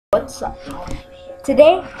What's up?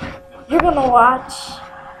 Today you're gonna watch,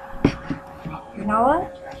 you know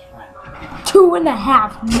what?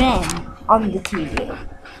 2.5 Men on the TV.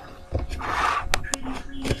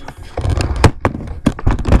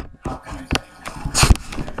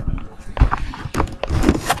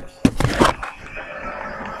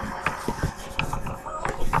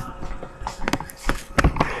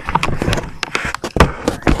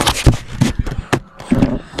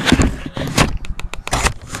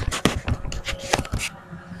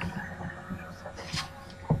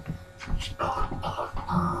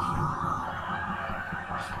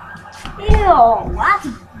 Ew, that's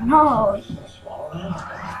gross.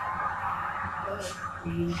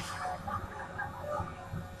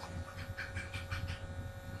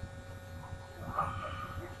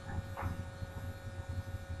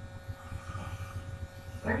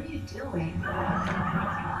 What are you doing?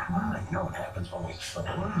 I know it happens when we snore.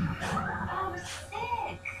 I was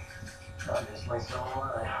sick. Obviously, so am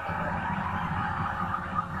I.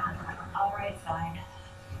 All right, fine.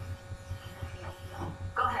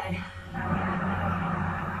 Go ahead.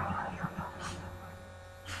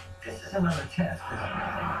 This is another test,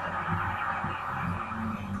 isn't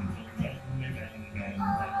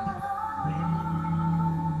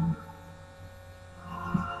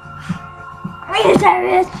Are you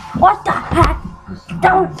serious? What the heck?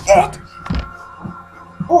 Don't it?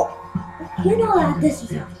 Oh, you know that this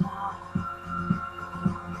is.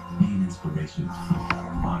 Main inspiration,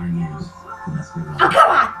 modern news, domestic Oh,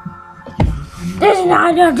 come on! This is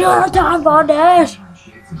not the time for this.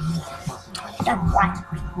 That's right.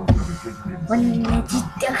 When it's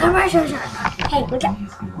the commercials are. Hey, what's up?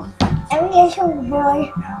 I'm a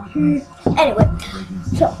boy. Anyway,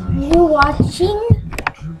 so you watching?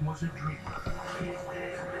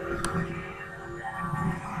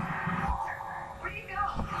 Where you go?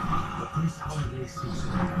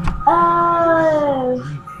 Oh,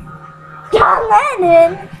 John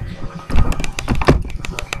Lennon.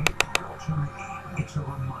 It's a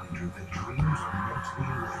reminder that dreams are meant to be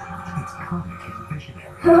lived. It's comic and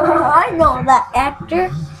visionary. I know that actor.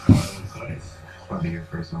 Probably your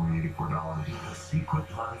first only $84. The Secret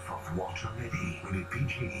Life of Walter Mitty. Rated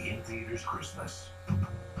PG in theaters Christmas.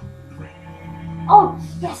 Oh,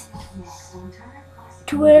 yes.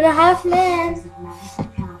 2.5 Men.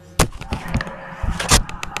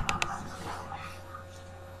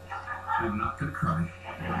 I'm not gonna cry.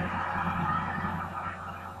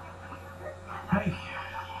 Hey,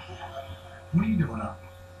 what are you doing up?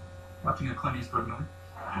 Watching a Clint Eastwood movie?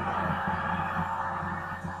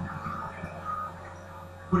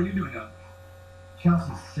 What are you doing up?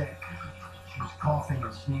 Chelsea's sick. She's coughing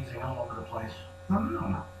and sneezing all over the place. Oh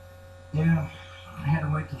no. Yeah, I had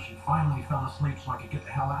to wait till she finally fell asleep so I could get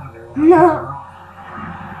the hell out of there. No. Her off.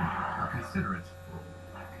 I'll consider it.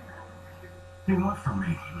 Do what for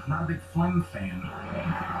me? Not a big Flem fan.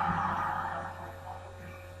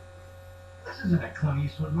 This isn't a Clint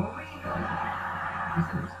Eastwood movie.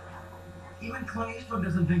 Even Clint Eastwood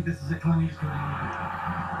doesn't think this is a Clint Eastwood movie.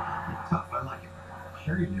 Tough, I like it.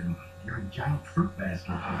 Sure you do. You're a giant fruit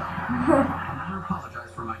basket. I'll never apologize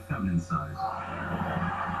for my feminine side.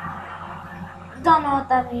 Don't know what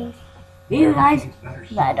that means. You guys? It's better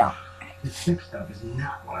No, I don't. This sick stuff is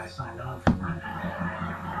not what I signed on for.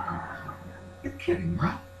 You're kidding,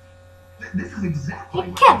 right? This is exactly You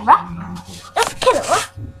what kidding, I right? signed on for. Just kidding, right?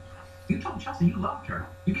 You told Chelsea you loved her.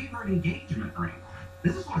 You gave her an engagement ring.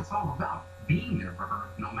 This is what it's all about. Being there for her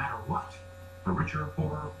no matter what. For richer or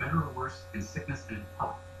poorer, better or worse, in sickness and in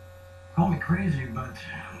health. Call me crazy, but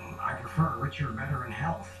I prefer richer, better, and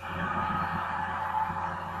health.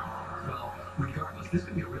 Well, regardless, this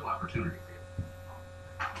could be a real opportunity for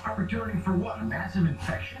you. Opportunity for what? A massive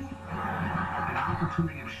infection? An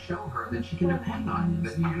opportunity to show her that she can depend on you,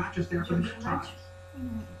 that you're not just there for the good times.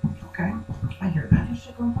 Okay, I hear that.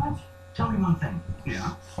 Tell me one thing.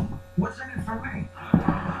 Yeah? What's in it for me?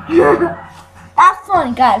 That's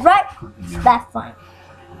funny, guys, right? Yeah. That's funny.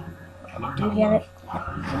 Learn Do how you to get love. it?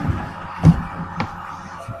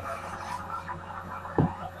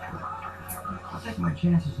 I'll take my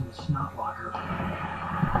chances in the snot locker.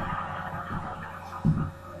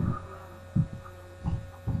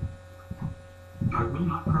 I will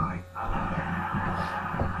not cry.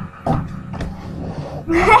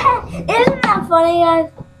 Isn't that funny,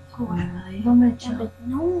 guys? Really?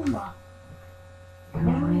 No.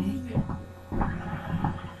 Really?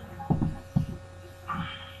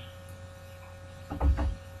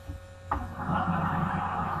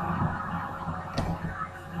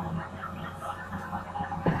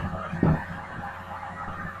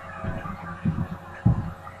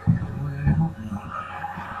 Boy, I hope not.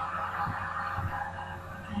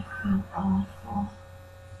 feel awful.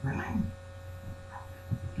 Really?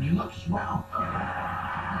 You look swell.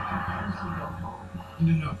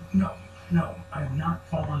 No. I have not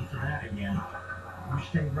fallen for that again. You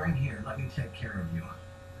stay right here. Let me take care of you.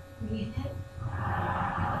 Mean it? I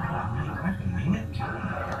mean it.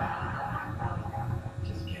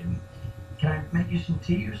 Just kidding. Can I make you some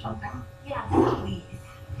tea or something? Yes, please.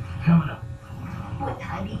 Coming up. With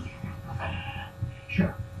honey.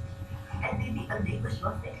 Sure. And maybe an English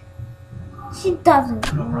muffin. She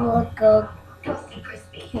doesn't look Toasted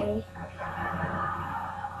crispy. okay.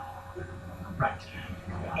 Right.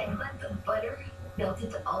 And let the butter melt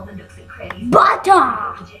into all the nooks and crannies.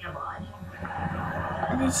 Butter! Put jam on.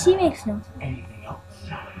 And then she makes no. Anything else?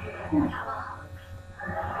 Have a hug.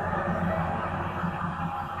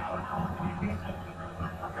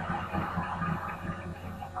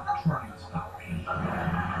 Try and stop me.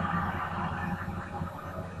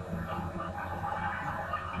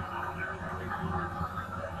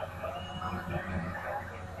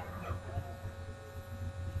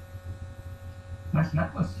 Nice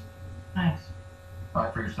necklace. Thanks. Buy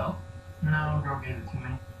it for yourself? No, girl gave it to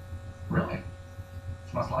me. Really?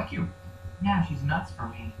 She must like you. Yeah, she's nuts for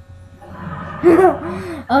me.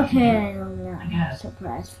 Okay, I'm I not guess.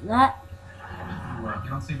 surprised for that. You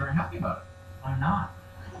don't seem very happy about I'm not.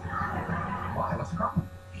 it. Why? What's the problem?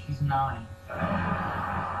 She's naughty.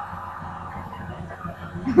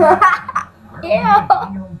 Where Ew. are you, a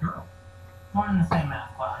 9-year-old girl? We're in the same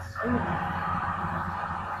math class.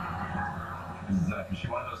 Is she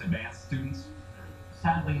one of those advanced students?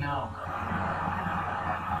 Sadly, no.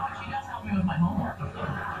 She does help me with my homework.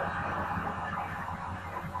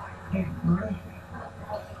 Hey, Marie.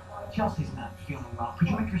 Chelsea's not feeling well. Could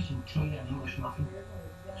you make her some tea and an English muffin?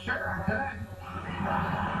 Sure, I could.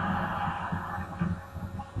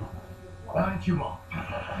 Why don't you won't?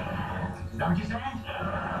 Is that what you said?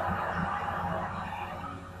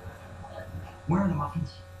 Where are the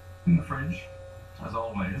muffins? In the fridge, as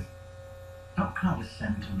always. Don't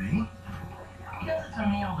condescend to me. He does it to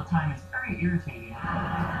me all the time. It's very irritating.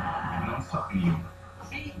 No one's talking to you.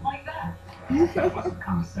 See? Like that. That wasn't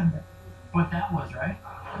condescending. But that was, right?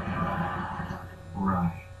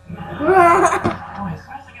 Right. Boy, as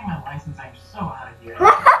soon as I get my license, I'm so out of here.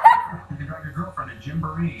 You can drive your girlfriend to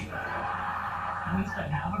Gymboree. At least I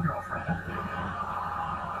have a girlfriend.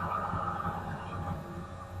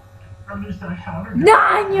 At least I have her.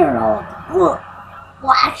 9-year-old.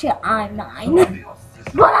 Well, actually, I'm 9. What's the deal?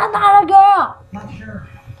 But I'm not a girl. Not sure.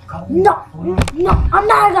 No, I'm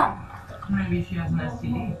not a girl. Maybe she has an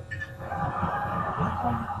STD.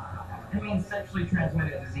 It means sexually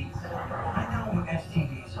transmitted disease. I know what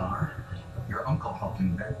STDs are. Your uncle helped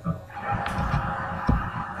invent them.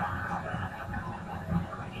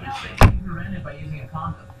 You know they can be prevented by using a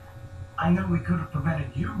condom. I know we could have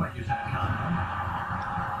prevented you by using a condom.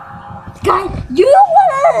 Guys, you Use a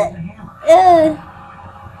wanna? hammer.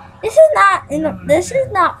 This is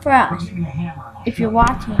not for us. Give me a hammer. And I'll If show you're you.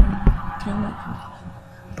 watching, can you?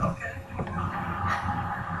 Okay.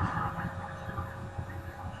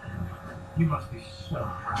 You must be so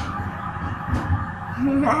proud.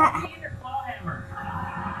 Need your claw hammer.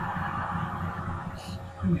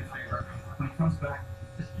 Do me a favor. When he comes back,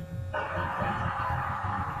 just give it.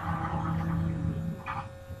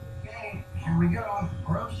 Okay, here we go.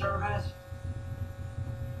 Room service.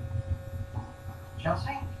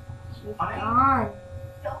 Chelsea? She's Honey? gone.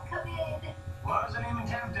 Don't come in. Wasn't even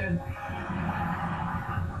tempted.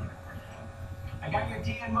 I got your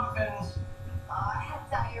tea and muffins. I have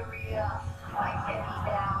diarrhea. I can't eat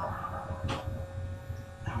now.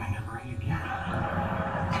 I may never eat again.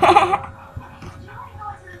 Do you want to go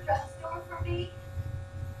to the drugstore for me?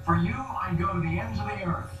 For you, I go to the ends of the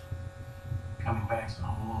earth. Coming back's a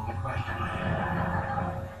whole other question.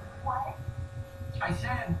 What? I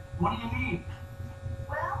said, what do you need?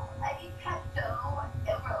 Well, I need Pepto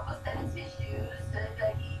and Robostatin tissues, and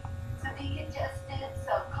I need some decongestant,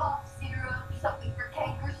 some cough syrup, something for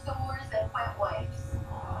canker sores, and wet wipes.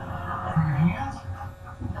 For your hands?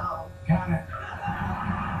 No. Got it.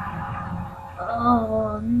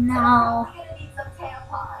 Oh I'm no. probably gonna need some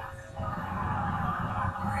tampons.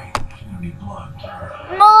 Great. It's gonna be blood.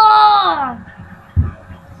 More.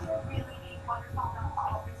 You really need one from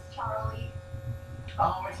all this, Charlie.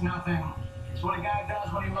 Oh, it's nothing. It's what a guy does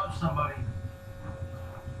when he loves somebody.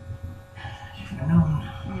 If you'd have known,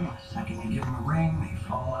 the second you give him a ring, they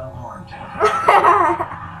fall out of warranty.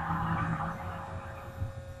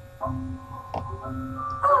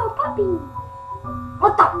 Oh, puppy.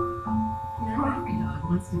 What the? Not every dog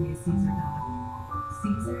wants to be a Caesar dog.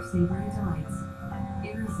 Caesar Savory Delights.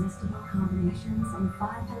 Irresistible combinations and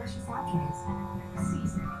 5 delicious entrees.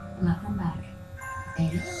 Caesar.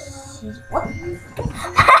 What?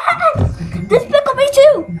 Despicable Me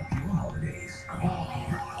too!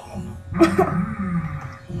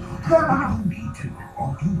 Me2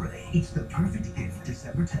 on Blu-ray. It's the perfect gift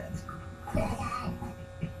December 10th.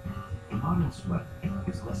 The modern sweater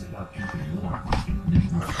is less about keeping warm.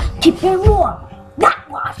 Keep it warm, not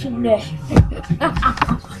watching this.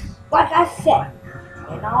 Like I said,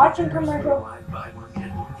 you're not watching commercials.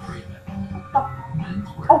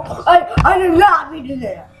 Oh, I did not mean to do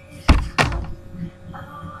that.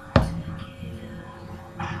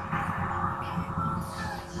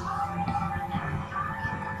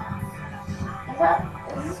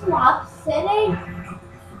 Is this Mob City?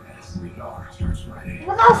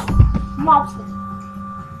 Look how Mob City.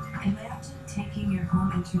 Imagine taking your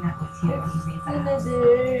home internet with you when you leave the house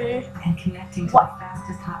and connecting to What? the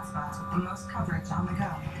fastest hotspots with the most coverage on the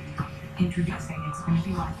go. Introducing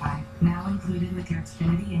Xfinity Wi-Fi, now included with your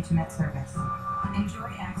Xfinity Internet service. Enjoy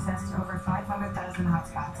access to over 500,000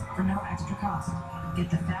 hotspots for no extra cost. Get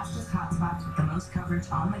the fastest hotspots with the most coverage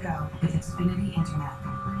on the go with Xfinity Internet.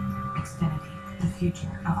 Xfinity, the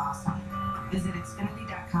future of awesome. Visit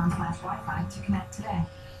Xfinity.com/Wi-Fi to connect today.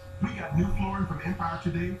 We got new flooring from Empire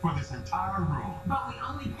today for this entire room. But we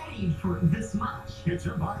only paid for this much. It's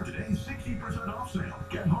Empire Today's 60% off sale.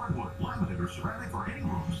 Get hardwood, laminate, or ceramic for any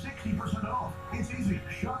room, 60% off. It's easy.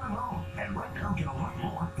 Shop at home. And right now, get a lot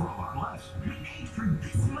more for a lot less. We paid for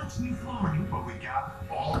this much new flooring. But we got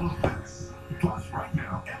all of this. Plus, right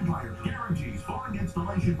now, Empire guarantees flooring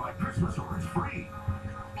installation by Christmas or it's free.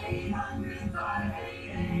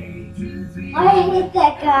 800-588-23. I hate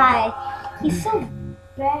that guy. He's so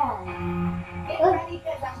bad. Get ready,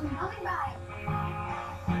 because I'm coming by.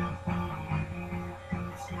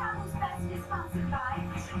 Chicago's Best is sponsored by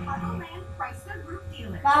Chicagoland Chrysler Group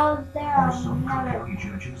Dealers. If I was there, Are I some would never. county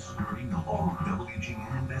judges skirting the law?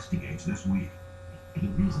 WGN investigates this week. The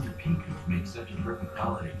reason the pink makes such a perfect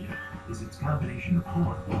holiday gift is its combination of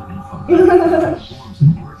form and function. Form's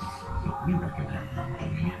important, but we recommend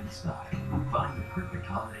moving inside. Find the perfect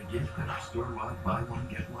holiday gift at our store-wide buy one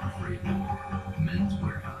get one free event. Men's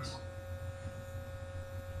Warehouse.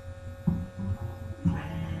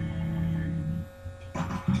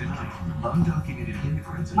 Tonight, undocumented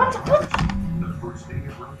immigrants in What's Texas. The first day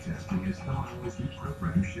of road testing as Illinois' new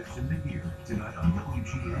program shifts into gear. Tonight on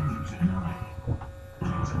WGN News at 9.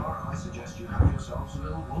 Tomorrow, I suggest you have yourselves a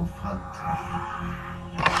little wolf hunt.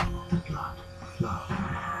 Good luck. Love.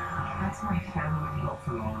 That's my family. Not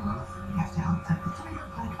for long enough. You have to help them. Do I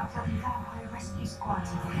look like a bloody vampire rescue squad?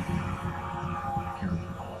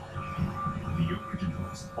 The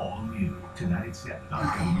originals, all new. Tonight at 7 on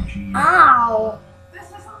WGN. Ow! This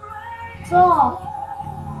is amazing. Stop.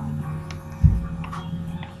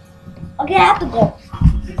 Okay, I have to go.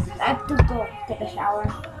 I have to go take a shower.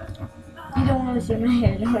 You don't want to see my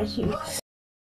hair, don't you?